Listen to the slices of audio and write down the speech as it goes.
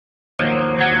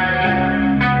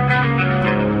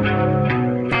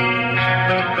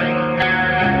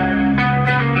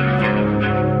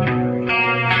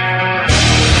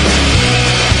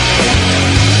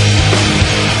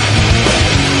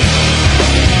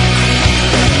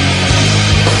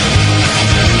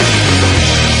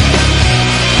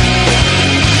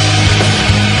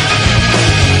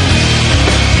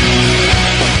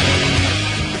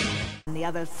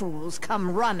fools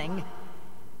come running.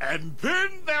 And then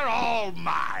they're all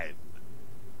mine.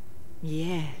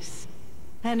 Yes.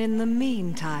 And in the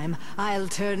meantime, I'll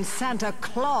turn Santa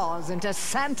Claus into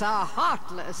Santa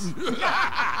Heartless.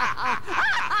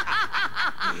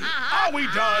 Are we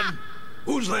done?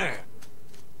 Who's there?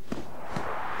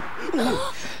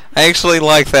 I actually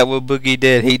like that what Boogie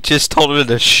did. He just told him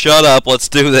to shut up, let's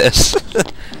do this.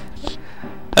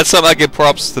 That's something I give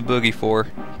props to Boogie for.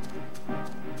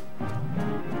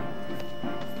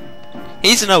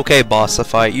 He's an okay boss to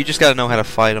fight, you just gotta know how to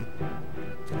fight him.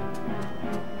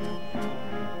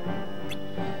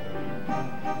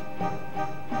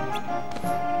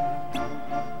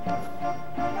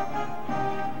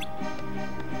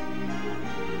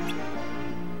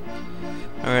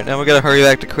 Alright, now we gotta hurry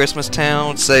back to Christmas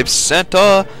Town, save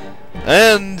Santa,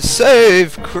 and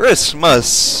save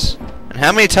Christmas! And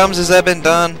how many times has that been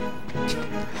done?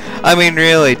 I mean,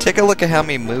 really, take a look at how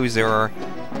many movies there are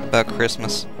about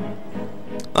Christmas.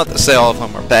 Not to say all of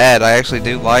them are bad, I actually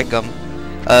do like them.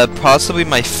 Possibly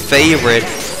my favorite,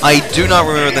 I do not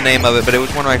remember the name of it, but it was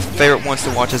one of my favorite ones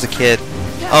to watch as a kid.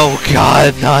 Oh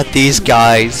god, not these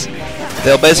guys.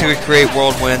 They'll basically create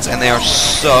whirlwinds, and they are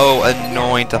so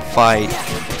annoying to fight.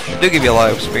 They do give you a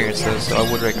lot of experience though, so I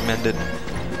would recommend it.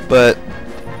 But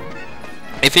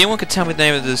if anyone could tell me the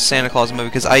name of this Santa Claus movie,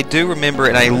 because I do remember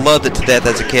it and I loved it to death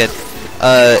as a kid.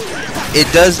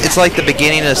 It's like the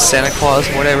beginning of Santa Claus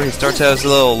or whatever. He starts out as a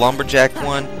little lumberjack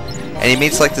one, and he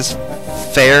meets like this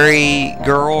fairy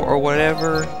girl or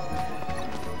whatever,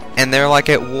 and they're like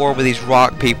at war with these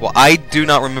rock people. I do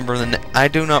not remember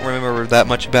that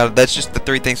much about it. That's just the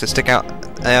three things that stick out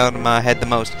of my head the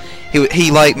most.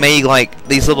 He like made like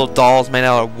these little dolls made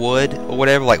out of wood or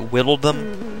whatever, like whittled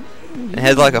them, and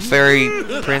had like a fairy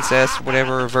princess or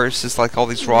whatever versus like all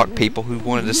these rock people who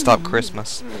wanted to stop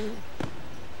Christmas.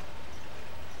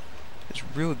 It's a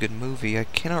real good movie. I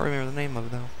cannot remember the name of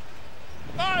it though.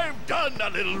 I've done a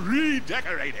little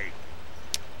redecorating.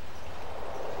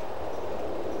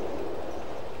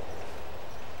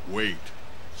 Wait,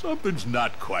 something's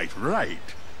not quite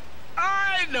right.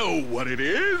 I know what it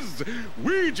is.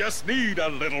 We just need a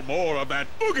little more of that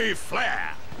boogie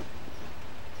flair.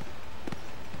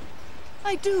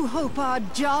 I do hope our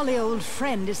jolly old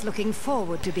friend is looking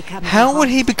forward to becoming How would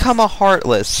he become a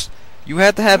Heartless? You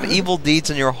have to have evil deeds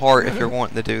in your heart if you're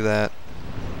wanting to do that.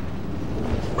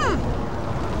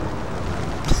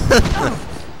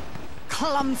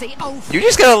 Clumsy oaf. You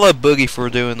just gotta love Boogie for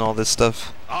doing all this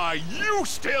stuff. Are you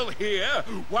still here?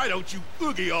 Why don't you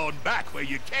boogie on back where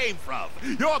you came from?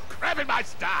 You're cramping my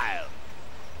style.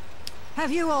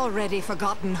 Have you already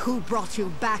forgotten who brought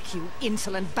you back, you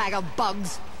insolent bag of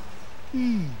bugs?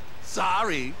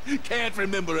 Sorry, can't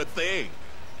remember a thing.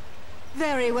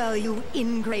 Very well, you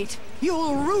ingrate.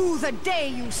 You'll rue the day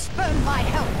you spurned my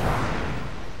help.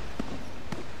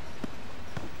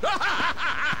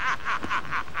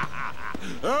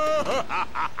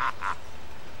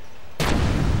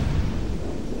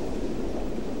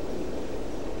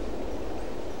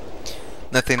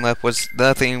 Nothing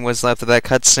was left of that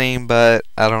cutscene, but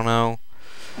I don't know.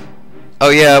 Oh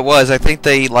yeah, it was. I think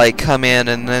they like come in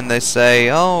and then they say,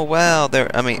 "Oh wow,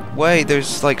 wait,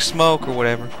 there's like smoke or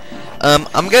whatever."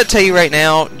 I'm gonna tell you right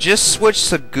now, just switch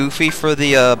to Goofy for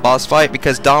the boss fight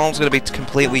because Donald's gonna be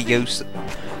completely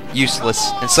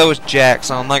useless, and so is Jack.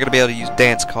 So I'm not gonna be able to use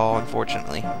Dance Call,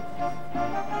 unfortunately.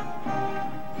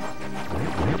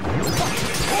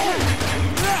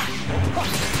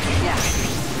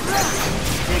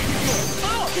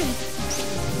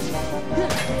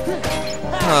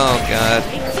 Oh god,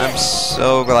 I'm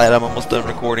so glad I'm almost done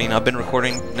recording. I've been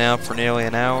recording now for nearly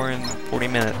an hour and 40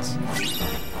 minutes.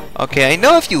 Okay, I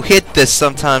know if you hit this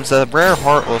sometimes a rare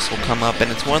Heartless will come up,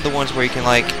 and it's one of the ones where you can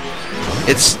like,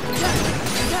 it's,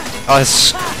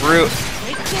 screw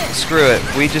it,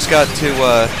 we just got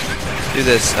to do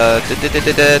this,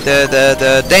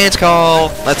 Dance Call.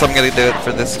 That's what I'm gonna do it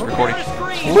for this recording.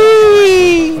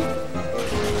 Whee!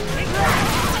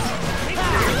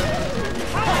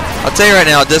 I'll tell you right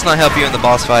now, it does not help you in the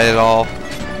boss fight at all.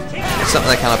 It's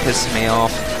something that kind of pisses me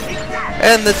off.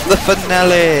 And it's the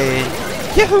finale!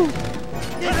 Yahoo!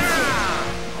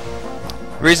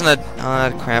 The reason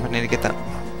crap, I need to get that.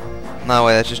 No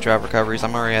way, that's just drive recoveries.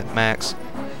 I'm already at max.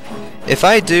 If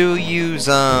I do use,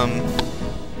 you know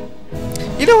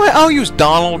what? I'll use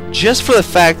Donald just for the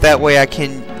fact that way I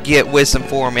can get Wisdom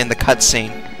for him in the cutscene.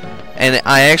 And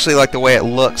I actually like the way it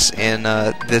looks in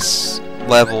this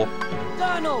level.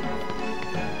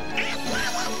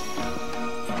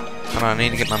 Hold on, I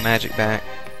need to get my magic back.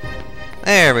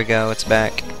 There we go, it's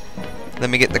back. Let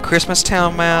me get the Christmas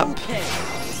Town map.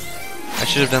 I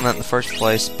should have done that in the first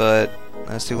place, but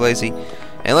That's too lazy.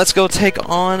 And let's go take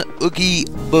on Oogie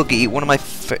Boogie, one of my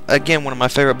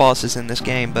favorite bosses in this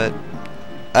game, but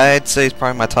I'd say it's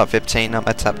probably my top 15, not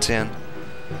my top 10.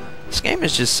 This game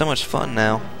is just so much fun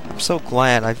now. I'm so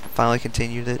glad I finally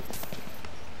continued it.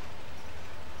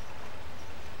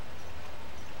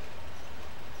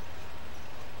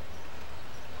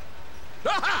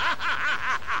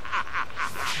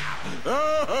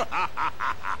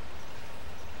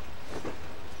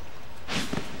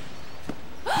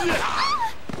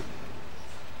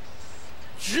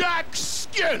 Jack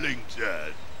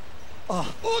Skellington!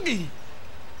 Boogie!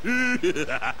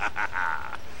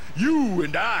 You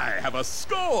and I have a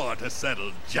score to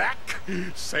settle, Jack.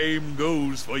 Same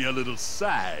goes for your little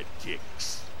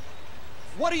sidekicks.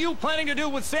 What are you planning to do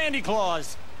with Sandy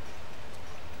Claus?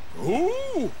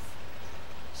 Who?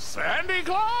 Sandy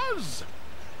Claus?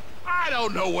 I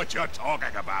don't know what you're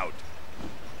talking about.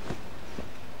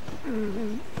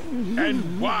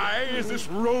 And why is this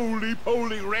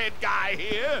roly-poly red guy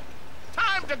here?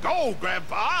 Time to go,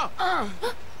 Grandpa! Huh?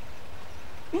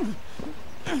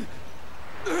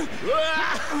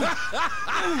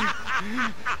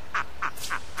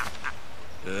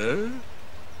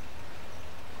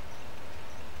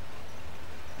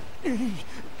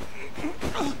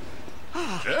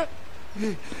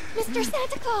 Mr.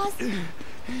 Santa Claus!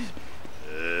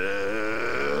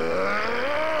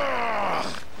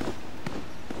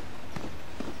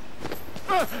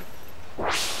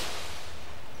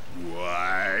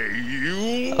 Why,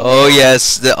 you... Oh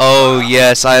yes, oh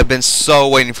yes, I have been so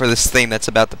waiting for this theme that's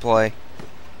about to play.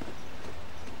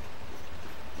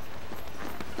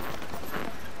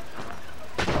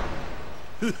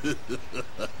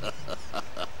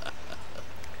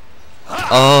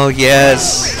 Oh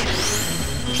yes,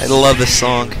 I love this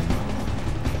song.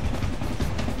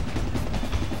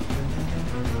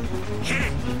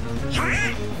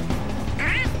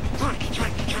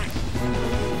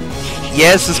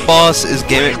 Yes, this boss is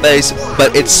gimmick-based,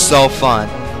 but it's so fun.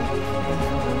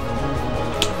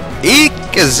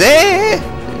 Ikaze!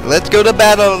 Let's go to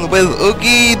battle with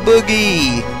Oogie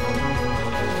Boogie!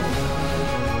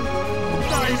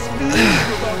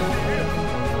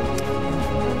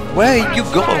 Where you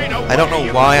go? I don't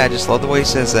know why, I just love the way he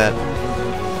says that.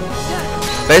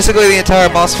 Basically, the entire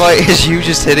boss fight is you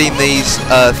just hitting these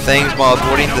things while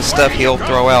avoiding the stuff he'll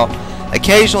throw out.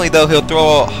 Occasionally, though, he'll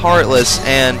throw out Heartless,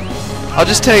 and I'll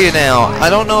just tell you now, I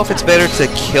don't know if it's better to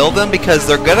kill them because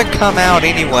they're gonna come out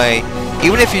anyway.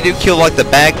 Even if you do kill like the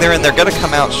bag there, and they're gonna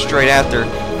come out straight after,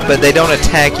 but they don't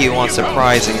attack you on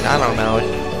surprising. I don't know.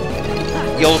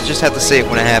 You'll just have to see it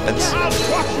when it happens,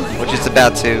 which it's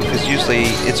about to, because usually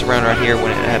it's around right here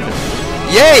when it happens.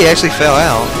 Yay! He actually fell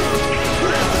out.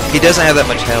 He doesn't have that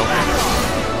much health.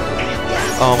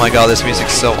 Oh my god, this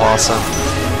music's so awesome.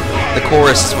 The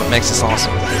chorus is what makes this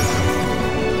awesome.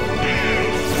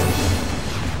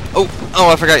 Oh,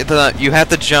 I forgot that you have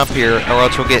to jump here, or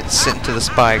else you'll get sent into the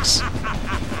spikes.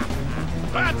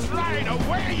 That's right,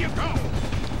 away you go!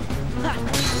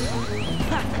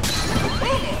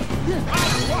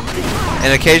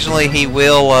 And occasionally he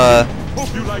will,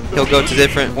 he'll go to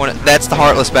different one. That's the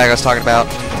Heartless bag I was talking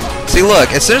about. See,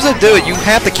 look, as soon as I do it, you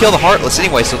have to kill the Heartless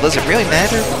anyway, so does it really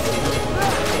matter?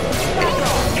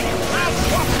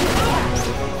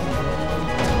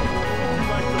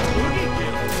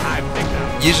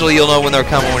 Usually you'll know when they're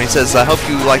coming when he says, I hope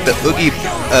you like the Oogie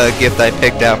gift I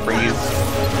picked out for you.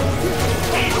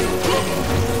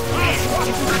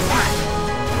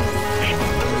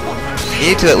 You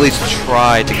need to at least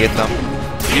try to get them.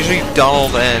 Usually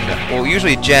Donald and, well,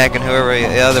 usually Jack and whoever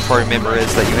the other party member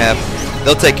is that you have,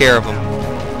 they'll take care of them.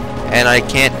 And I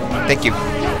can't, thank you.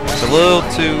 It's a little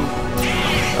too,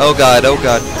 oh god, oh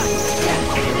god.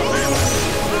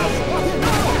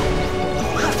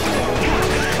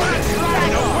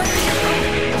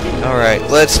 Alright,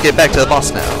 let's get back to the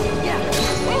boss now.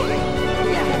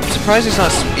 I'm surprised he's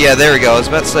not... Yeah, there we go. I was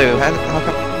about to say, how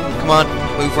come... Come on,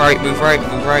 move right, move right,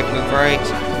 move right, move right.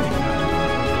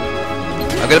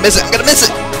 I'm gonna miss it, I'm gonna miss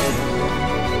it!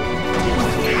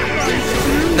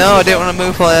 No, I didn't want to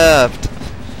move left.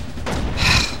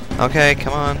 Okay,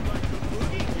 come on.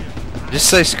 Just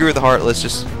say screw the Heartless,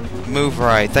 just move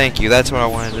right. Thank you, that's what I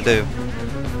wanted to do.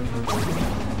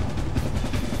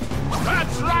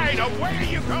 That's right, away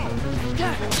you go!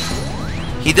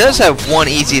 He does have one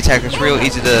easy attack that's real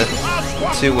easy to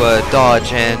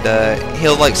dodge, and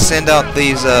he'll like send out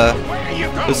these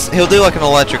he'll do like an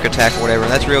electric attack or whatever,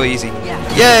 and that's real easy.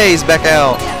 Yay, he's back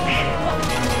out.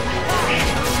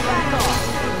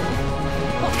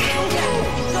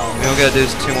 All we gotta do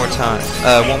is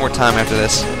one more time after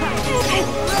this.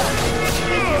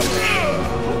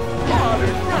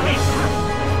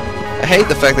 I hate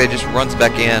the fact that he just runs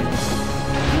back in.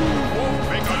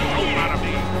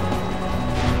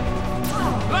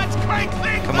 Let's crank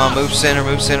things Come on, up. move center,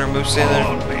 move center, move center.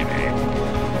 Oh, baby.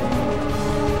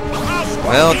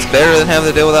 Well, it's better than having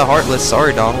to deal with that Heartless.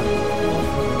 Sorry, Donald.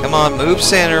 Come on, move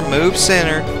center, move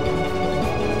center.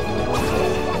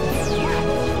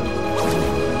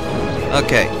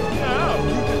 Okay.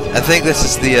 I think this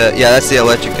is the, yeah, that's the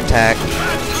electric attack.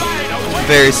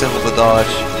 Very simple to dodge.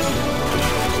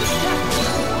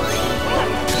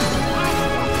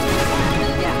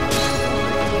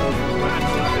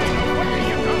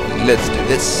 Let's do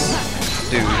this.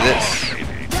 Do this.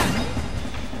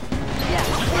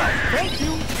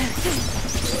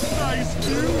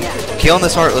 Killing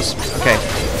this Heartless. Okay.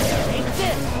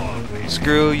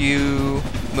 Screw you.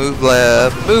 Move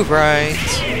left. Move right.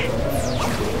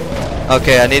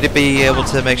 Okay, I need to be able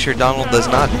to make sure Donald does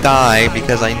not die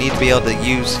because I need to be able to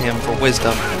use him for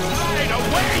wisdom.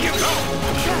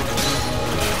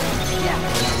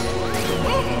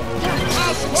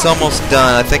 It's almost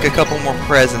done. I think a couple more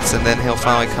presents and then he'll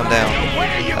finally come down.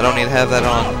 I don't need to have that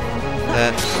on.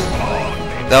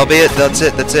 That'll be it. That's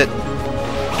it. That's it.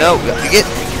 No,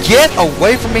 get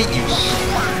away from me, you.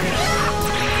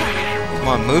 Come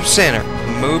on, move center.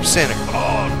 Move center.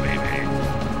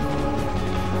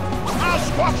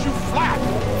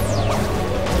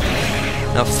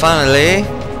 Now finally,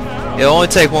 it'll only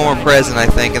take one more present, I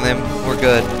think, and then we're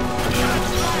good.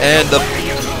 And the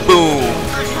boom.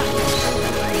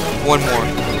 One more.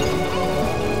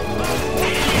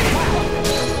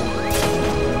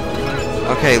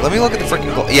 Okay, let me look at the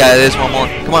freaking goal. Yeah, it is one more.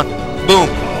 Come on. Boom.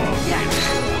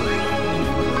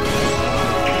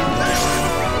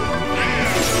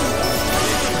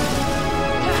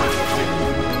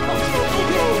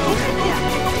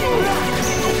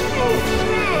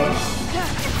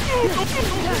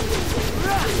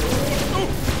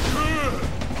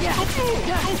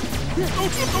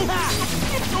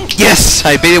 Yes!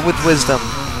 I beat it with wisdom.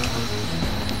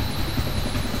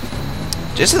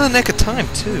 Just in the nick of time,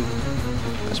 too.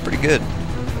 That's pretty good.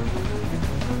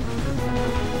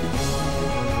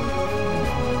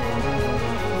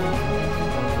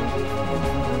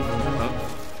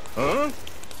 Huh?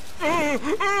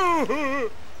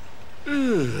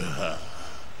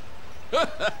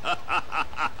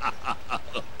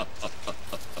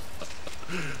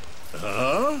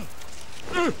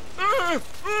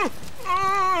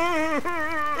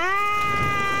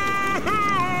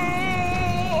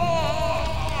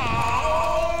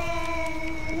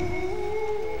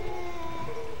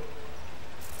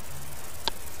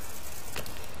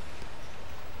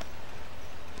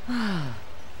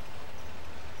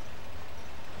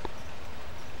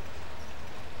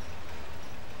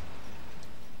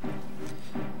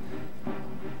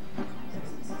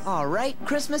 All right,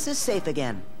 Christmas is safe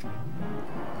again.